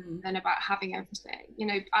rather Mhm. than about having everything.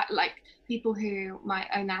 Like people who might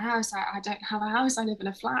own their house. I don't have a house. I live in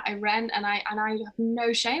a flat. I rent, and I have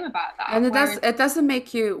no shame about that. And Whereas, it doesn't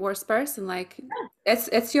make you a worse person. Like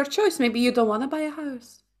it's your choice. Maybe you don't want to buy a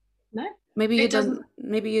house. no, Maybe it doesn't.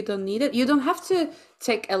 you don't need it. You don't have to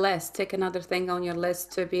take another thing on your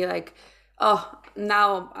list to be like, oh,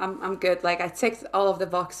 now I'm good. Like I ticked all of the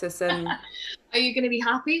boxes and Are you going to be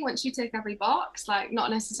happy once you tick every box? Like, not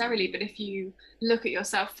necessarily, but if you look at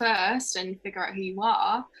yourself first and figure out who you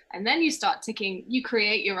are, and then you start ticking, you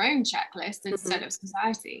create your own checklist instead Mhm. of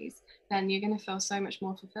society's, then you're going to feel so much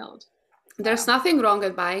more fulfilled. There's So, nothing wrong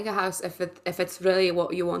with buying a house if it's really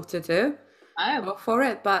what you want to do. oh, Go for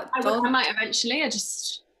it, but I don't. might eventually. I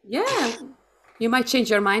just, Yeah, you might change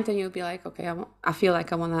your mind and you'll be like, okay, I feel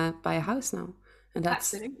like I want to buy a house now, and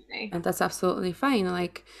absolutely. that's absolutely fine.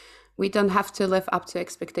 Like we don't have to live up to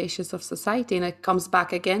expectations of society, and it comes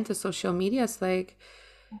back again to social media. It's like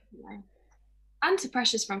And to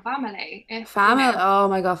pressures from family. If, family. Oh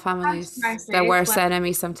my God, house families, the crisis, worst when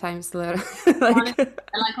enemy sometimes. Literally. honestly, Like,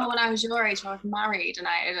 like when I was your age, I was married and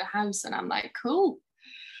I had a house, and I'm like, cool,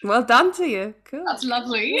 well done to you. Cool, that's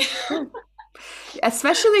lovely. cool.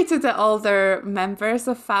 Especially to the older members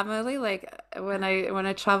of family. Like when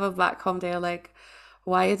I travel back home, they're like,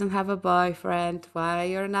 why you don't have a boyfriend, why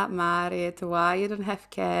you're not married, why you don't have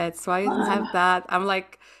kids, why you don't have that. I'm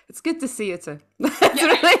like, it's good to see you too. It's Yeah,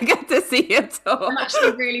 really good to see you too. I'm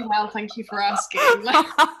actually really well, thank you for asking. Like,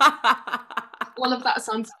 all of that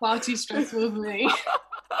sounds far too stressful for me.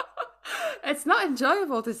 It's not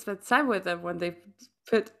enjoyable to spend time with them when they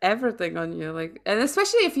put everything on you, like, and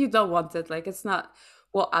especially if you don't want it, like it's not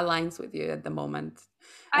what aligns with you at the moment.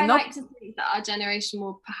 And I not, like to think that our generation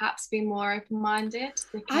will perhaps be more open-minded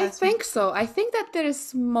I because think so. I think that there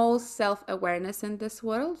is more self-awareness in this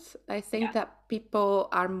world. I think yeah, that people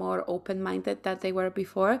are more open-minded than they were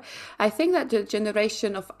before. I think that the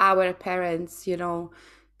generation of our parents,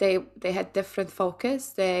 they had different focus.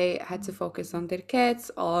 They had to focus on their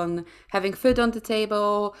kids, on having food on the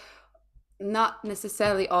table, not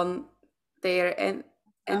necessarily on their so,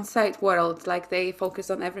 inside world. Like they focus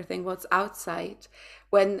on everything what's outside.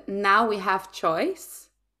 When now we have choice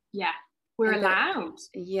yeah, we're and allowed.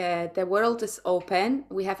 the world is open.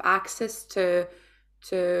 We have access to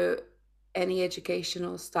any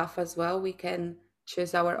educational stuff as well. We can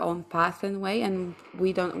choose our own path and way, and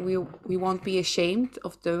we won't be ashamed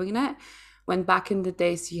of doing it. When back in the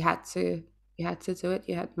days you had to do it,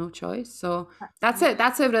 you had no choice. So that's it.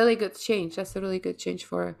 That's a really good change. That's a really good change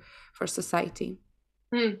for society.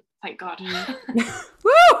 Thank God. Mm.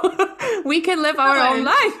 Woo! We can live our own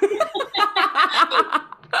life.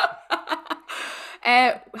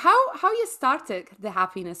 How you started the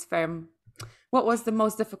happiness firm? What was the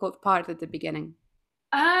most difficult part at the beginning?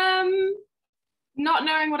 Um, Not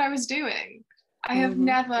knowing what I was doing. I have Mm-hmm.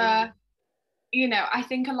 never, I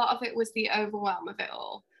think a lot of it was the overwhelm of it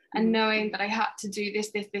all and Mm-hmm. knowing that I had to do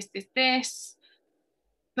this,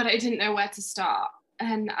 but I didn't know where to start.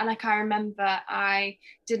 And like I remember, I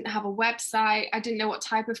didn't have a website. I didn't know what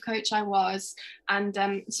type of coach I was, and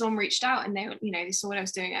someone reached out and they saw what I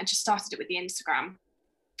was doing. I just started it with the Instagram.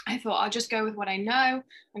 I thought I'll just go with what I know.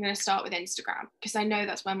 I'm going to start with Instagram because I know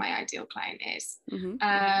that's where my ideal client is. Mm-hmm.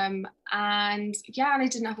 And yeah, and I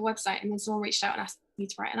didn't have a website, and then someone reached out and asked me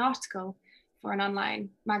to write an article for an online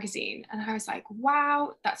magazine, and I was like,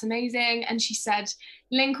 wow, that's amazing. And she said,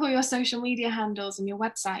 link all your social media handles and your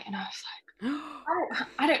website, and I was like,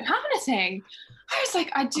 I don't have anything. I was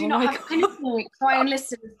like, I do Oh not my have God. anything. So I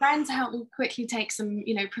enlisted a friend to help me quickly take some,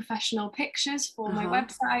 professional pictures for my Uh-huh.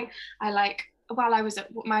 website. While I was at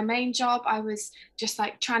my main job, I was just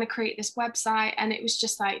like trying to create this website, and it was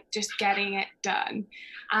just like just getting it done.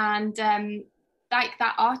 And like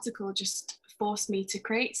that article just forced me to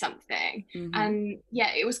create something. Mm-hmm. And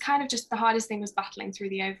yeah, it was kind of just the hardest thing was battling through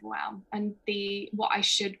the overwhelm and the what I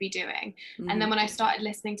should be doing. And then when I started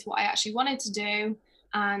listening to what I actually wanted to do,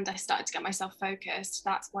 and I started to get myself focused,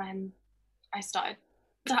 that's when I started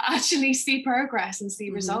to actually see progress and see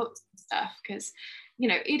results and stuff. Because, you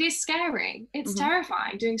know, it is scary. It's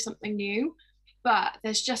terrifying doing something new, but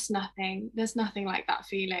there's nothing like that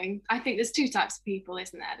feeling. I think there's two types of people,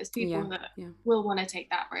 isn't there? There's people that will want to take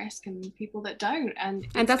that risk and people that don't. And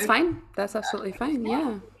that's fine. That's absolutely fine.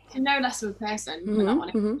 Yeah. No less of a person for not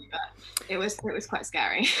wanting to do that. It was quite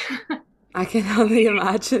scary. I can only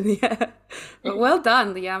imagine, yeah. But well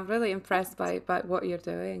done. Yeah, I'm really impressed by what you're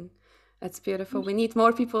doing. It's beautiful. We need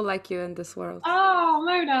more people like you in this world. Oh,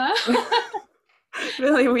 Mona.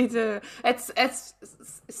 Really, we do. It's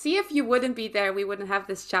see, if you wouldn't be there, we wouldn't have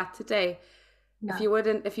this chat today. No.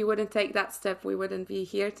 If you wouldn't take that step, we wouldn't be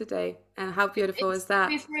here today. And how beautiful is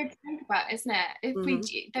that? It's weird to think about, isn't it? If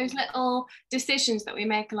we those little decisions that we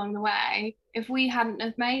make along the way, if we hadn't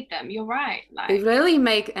have made them, you're right. Like, they really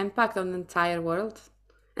make impact on the entire world.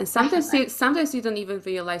 And sometimes you don't even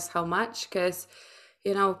realize how much, because,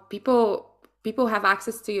 you know, people have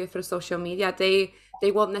access to you through social media. They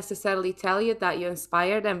won't necessarily tell you that you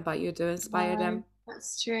inspire them, but you do inspire them.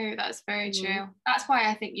 That's true. That's very true. That's why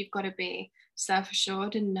I think you've got to be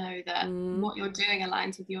self-assured and know that what you're doing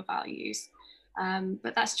aligns with your values.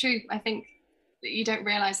 But that's true. I think that you don't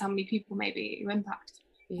realize how many people maybe you impact.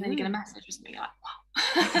 And then you get a message or something, you're like,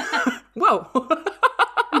 wow. Whoa.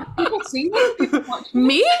 People see me? People watch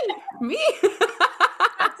me?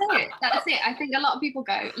 That's it. I think a lot of people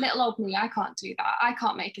go, little old me, I can't do that. I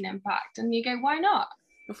can't make an impact. And you go, why not?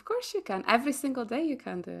 Of course you can. Every single day you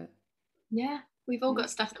can do it. Yeah. We've all got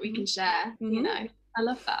stuff that we can share, you know. I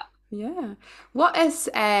love that. Yeah.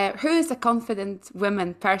 Who is a confident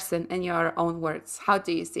woman person in your own words? How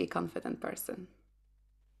do you see confident person?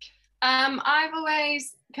 I've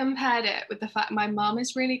always compared it with the fact my mum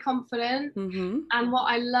is really confident. And what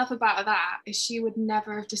I love about that is she would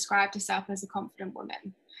never have described herself as a confident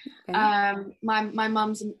woman. Okay. My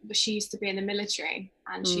mum's, she used to be in the military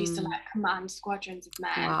and she used to like command squadrons of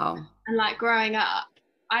men. Wow. And like growing up,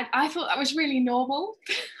 I thought that was really normal.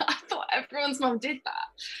 I thought everyone's mum did that.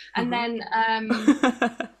 And then,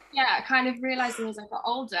 kind of realizing as I got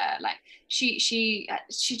older, like she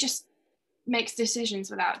just makes decisions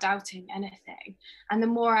without doubting anything. And the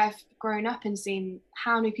more I've grown up and seen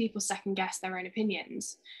how many people second guess their own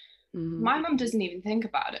opinions, my mum doesn't even think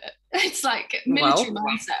about it. It's like military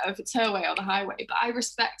mindset of it's her way or the highway. But I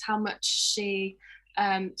respect how much she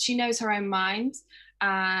knows her own mind.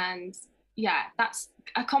 And yeah, that's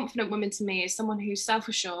a confident woman to me is someone who's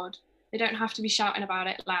self-assured. They don't have to be shouting about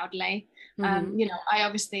it loudly. You know, I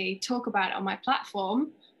obviously talk about it on my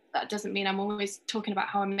platform. That doesn't mean I'm always talking about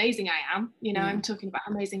how amazing I am. You know, I'm talking about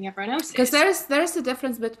how amazing everyone else is. Because there's a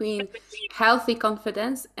difference between healthy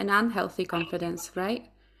confidence and unhealthy confidence, right?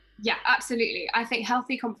 Yeah, absolutely. I think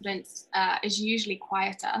healthy confidence is usually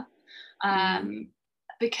quieter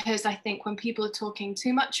because I think when people are talking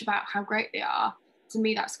too much about how great they are, to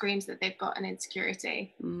me that screams that they've got an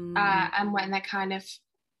insecurity. And when they're kind of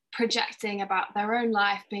projecting about their own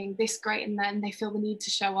life being this great and then they feel the need to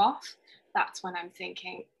show off, that's when I'm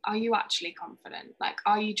thinking, are you actually confident? Like,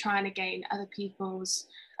 are you trying to gain other people's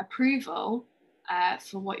approval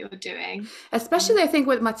for what you're doing? Especially I think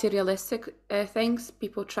with materialistic things,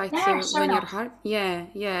 people try to win your heart. Yeah,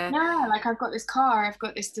 like I've got this car, I've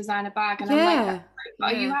got this designer bag, and I'm like,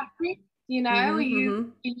 are you happy? You know, are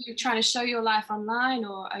you trying to show your life online,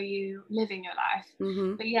 or are you living your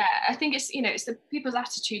life? But yeah, I think it's, you know, it's the people's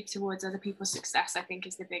attitude towards other people's success, I think,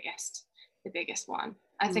 is the biggest one.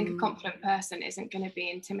 I think a confident person isn't going to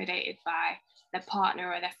be intimidated by their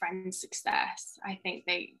partner or their friend's success. I think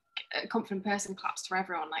a confident person claps for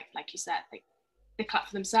everyone, like you said. They clap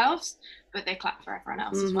for themselves, but they clap for everyone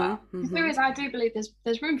else as well. I do believe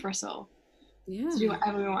there's room for us all to do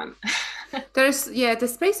whatever we want. The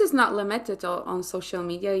space is not limited on social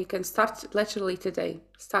media. You can start literally today.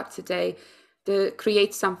 Start today to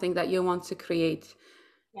create something that you want to create,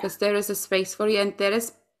 because there is a space for you, and there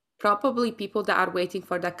is probably people that are waiting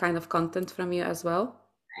for that kind of content from you as well.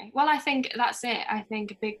 Well, I think that's it. I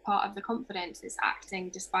think a big part of the confidence is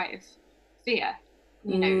acting despite of fear.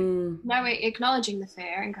 You know, acknowledging the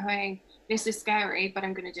fear and going, this is scary, but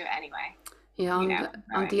I'm going to do it anyway. Yeah,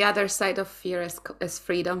 on the other side of fear is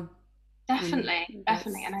freedom. Definitely.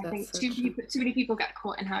 And I think too many people get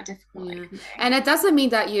caught in how difficult it can be. And it doesn't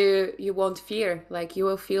mean that you won't fear. Like, you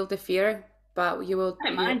will feel the fear, but you will. I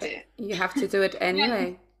don't mind it. You have to do it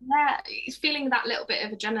anyway. Yeah, it's feeling that little bit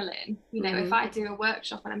of adrenaline. You know, if I do a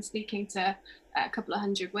workshop and I'm speaking to a couple of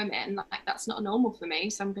hundred women, like, that's not normal for me.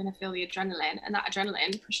 So I'm going to feel the adrenaline, and that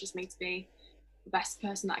adrenaline pushes me to be the best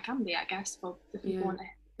person that I can be, I guess, for the people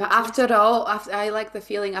But after all, I like the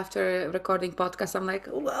feeling after recording podcasts. I'm like,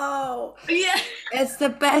 whoa, Yeah. it's the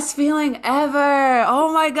best feeling ever.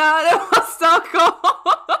 Oh my God, it was so cool.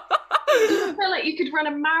 You feel like you could run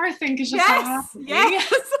a marathon because you're so happy.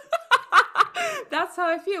 Yes. That's how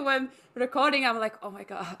I feel when recording. I'm like, oh my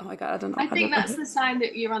God, I don't know. I think that's the sign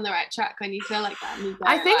that you're on the right track when you feel like that. And you go,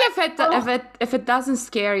 I think like, if it doesn't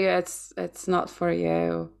scare you, it's not for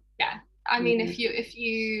you. yeah. I mean, if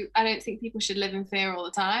you, I don't think people should live in fear all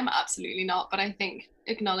the time. Absolutely not. But I think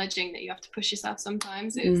acknowledging that you have to push yourself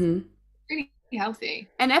sometimes is really healthy.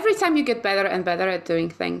 And every time you get better and better at doing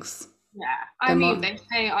things. Yeah. I mean, they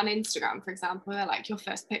say on Instagram, for example, they're like, your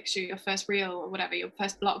first picture, your first reel or whatever, your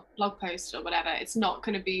first blog post or whatever, it's not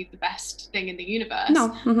going to be the best thing in the universe.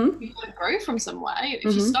 No. You've got to grow from somewhere. If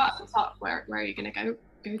you start at the top, where are you going to go to?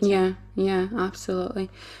 Yeah,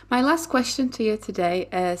 absolutely. My last question to you today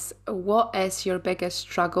is, what is your biggest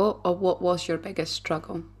struggle, or what was your biggest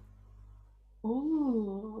struggle?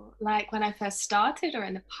 Oh, like when I first started or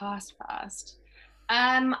in the past?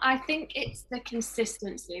 I think it's the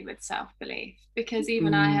consistency with self-belief, because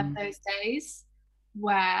even I have those days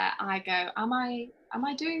where I go, am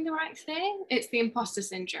I doing the right thing? It's the imposter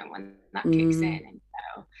syndrome when that kicks in. And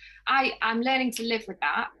so I'm learning to live with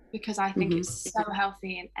that, because I think it's so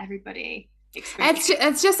healthy and everybody experiences.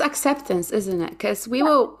 It's just acceptance, isn't it? Because we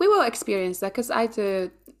will experience that, because I do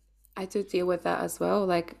deal with that as well.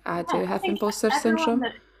 Like I do have imposter syndrome.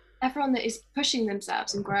 Everyone that is pushing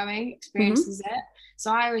themselves and growing experiences it.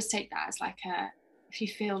 So I always take that as like if you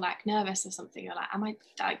feel like nervous or something, you're like, am I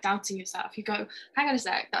like doubting yourself? You go, hang on a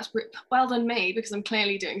sec, that's well done me, because I'm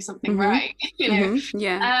clearly doing something right. You know?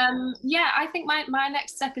 I think my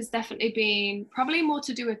next step has definitely been probably more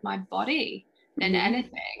to do with my body than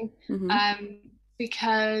anything.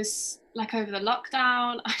 Because like over the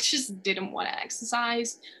lockdown, I just didn't want to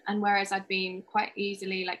exercise. And whereas I'd been quite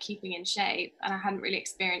easily like keeping in shape and I hadn't really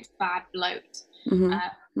experienced bad bloat,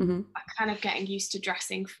 I'm kind of getting used to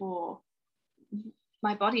dressing for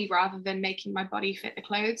my body rather than making my body fit the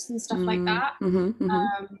clothes and stuff like that.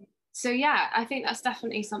 So yeah, I think that's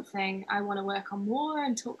definitely something I want to work on more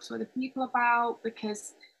and talk to other people about,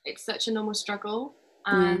 because it's such a normal struggle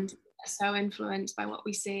and so influenced by what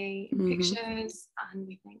we see in pictures, and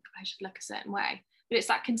we think I should look a certain way. But it's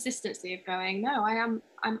that consistency of going, no, I'm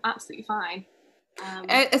absolutely fine.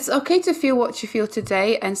 It's okay to feel what you feel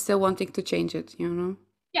today and still wanting to change it, you know?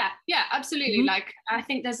 Yeah, absolutely. Like I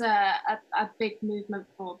think there's a big movement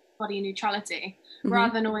for body neutrality,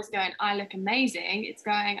 rather than always going, I look amazing. It's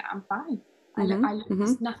going, I'm fine. I look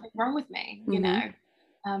there's nothing wrong with me, you know,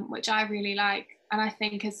 which I really like. And I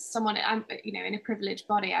think as someone, I'm, you know, in a privileged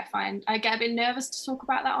body, I find I get a bit nervous to talk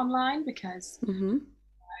about that online, because you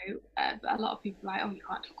know, a lot of people are like, oh, you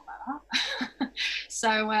can't talk about that.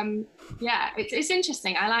 So yeah, it's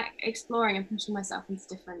interesting. I like exploring and pushing myself into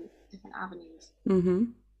different avenues.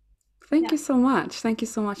 Thank you so much. Thank you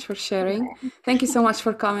so much for sharing. Thank you so much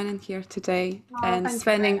for coming in here today and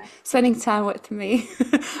spending time with me.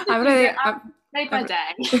 Made my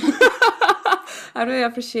day. I really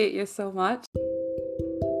appreciate you so much.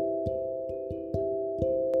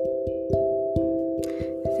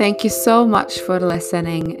 Thank you so much for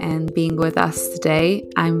listening and being with us today.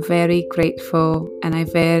 I'm very grateful, and I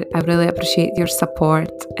really appreciate your support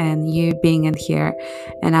and you being in here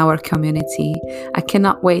in our community. I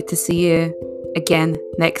cannot wait to see you again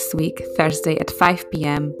next week, Thursday at 5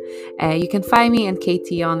 p.m. You can find me and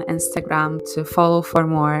Katie on Instagram to follow for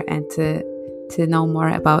more and to know more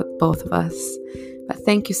about both of us. But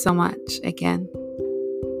thank you so much again.